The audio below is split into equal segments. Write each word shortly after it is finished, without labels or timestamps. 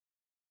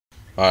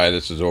Hi,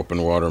 this is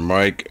Open Water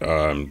Mike.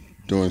 I'm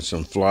doing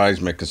some flies,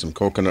 making some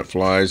coconut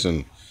flies,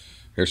 and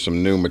here's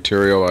some new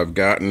material I've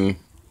gotten.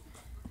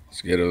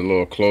 Let's get a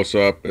little close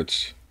up.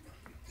 It's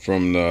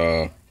from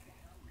the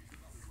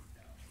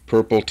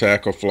Purple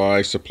Tackle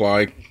Fly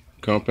Supply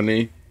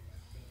Company.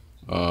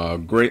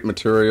 Great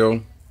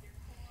material.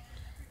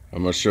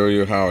 I'm going to show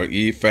you how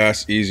a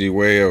fast, easy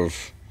way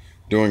of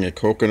doing a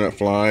coconut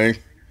fly.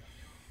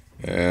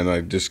 And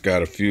I just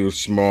got a few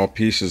small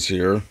pieces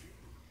here.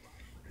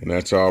 And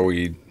that's all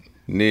we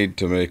need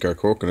to make our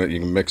coconut.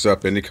 You can mix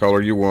up any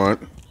color you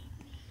want.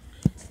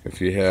 If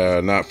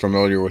you're not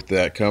familiar with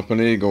that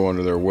company, go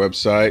onto their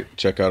website,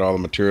 check out all the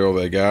material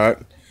they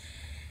got.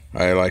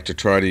 I like to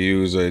try to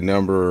use a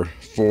number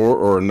 4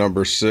 or a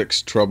number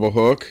 6 treble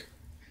hook.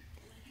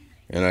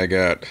 And I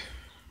got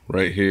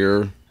right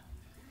here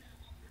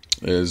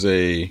is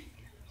a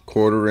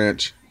 1/4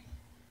 inch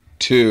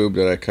tube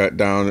that I cut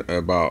down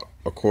about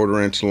a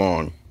 1/4 inch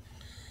long.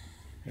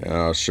 And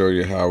I'll show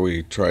you how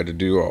we try to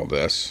do all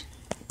this.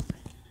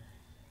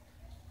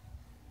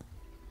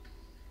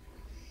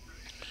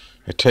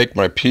 I take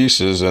my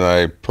pieces and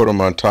I put them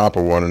on top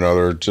of one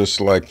another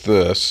just like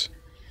this,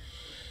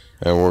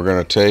 and we're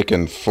going to take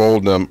and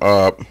fold them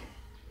up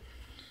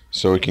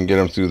so we can get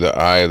them through the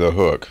eye of the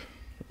hook,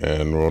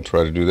 and we'll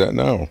try to do that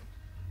now.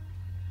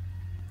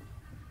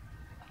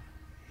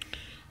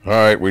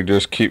 Alright, we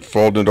just keep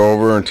folding it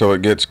over until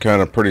it gets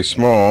kind of pretty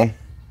small,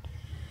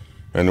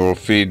 and we'll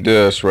feed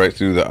this right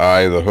through the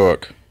eye of the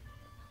hook.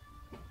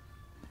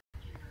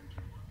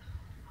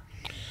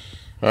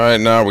 Alright,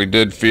 now we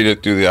did feed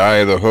it through the eye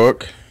of the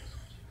hook.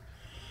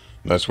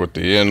 That's what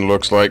the end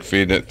looks like,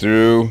 feeding it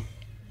through.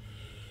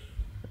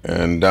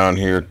 And down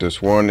here at this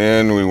one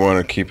end, we want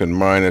to keep in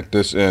mind at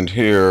this end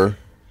here,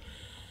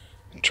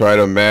 try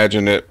to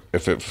imagine it,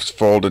 if it's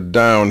folded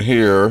down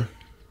here,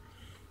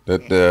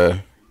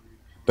 that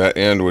that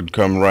end would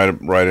come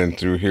right in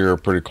through here,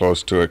 pretty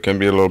close to it. Can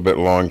be a little bit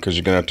long because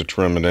you're going to have to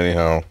trim it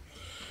anyhow.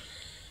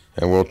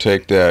 And we'll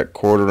take that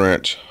 1/4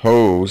 inch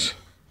hose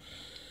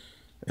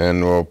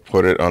and we'll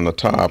put it on the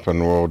top,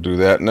 and we'll do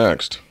that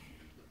next.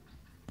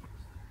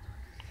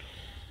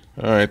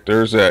 Alright,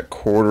 there's that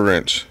 1/4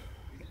 inch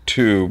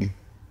tube,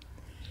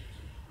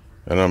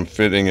 and I'm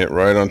fitting it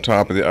right on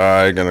top of the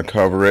eye. Gonna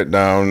cover it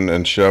down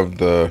and shove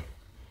the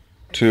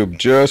tube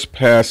just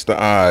past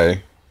the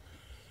eye.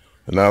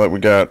 And now that we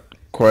got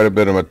quite a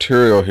bit of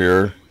material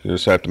here, you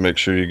just have to make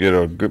sure you get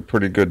a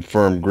pretty good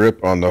firm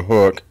grip on the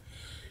hook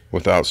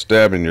without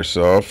stabbing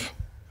yourself.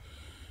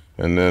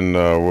 And then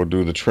we'll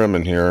do the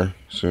trimming here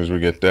as soon as we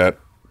get that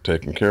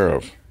taken care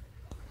of.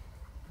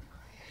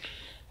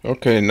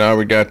 Okay, now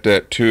we got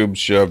that tube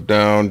shoved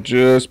down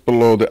just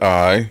below the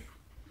eye,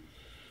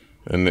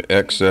 and the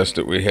excess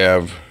that we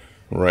have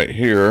right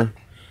here,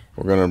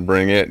 we're going to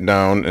bring it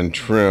down and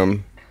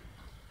trim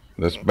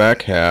this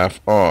back half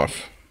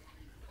off.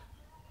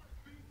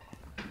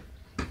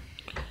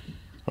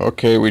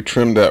 Okay, we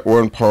trimmed that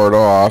one part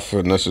off,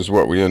 and this is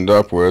what we end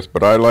up with,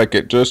 but I like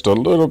it just a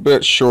little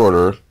bit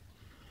shorter.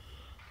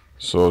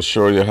 So I'll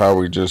show you how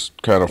we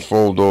just kind of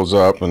fold those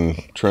up and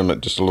trim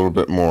it just a little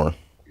bit more.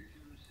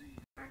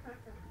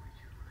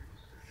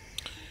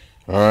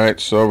 Alright,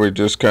 so we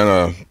just kind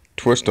of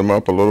twist them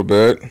up a little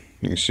bit.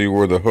 You can see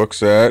where the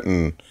hook's at,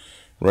 and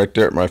right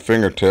there at my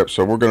fingertips.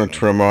 So we're going to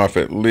trim off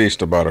at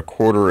least about a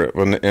 1/4 of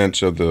an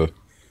inch of the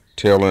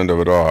tail end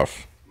of it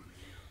off.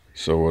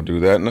 So we'll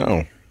do that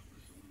now.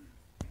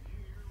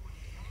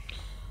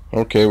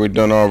 Okay, we've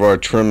done all of our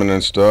trimming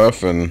and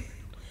stuff, and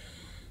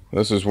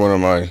this is one of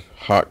my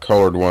hot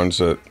colored ones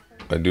that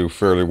I do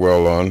fairly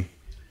well on,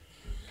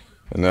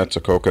 and that's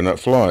a coconut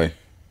fly.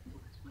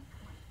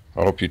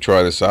 I hope you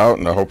try this out,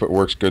 and I hope it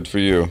works good for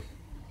you.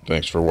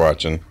 Thanks for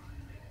watching.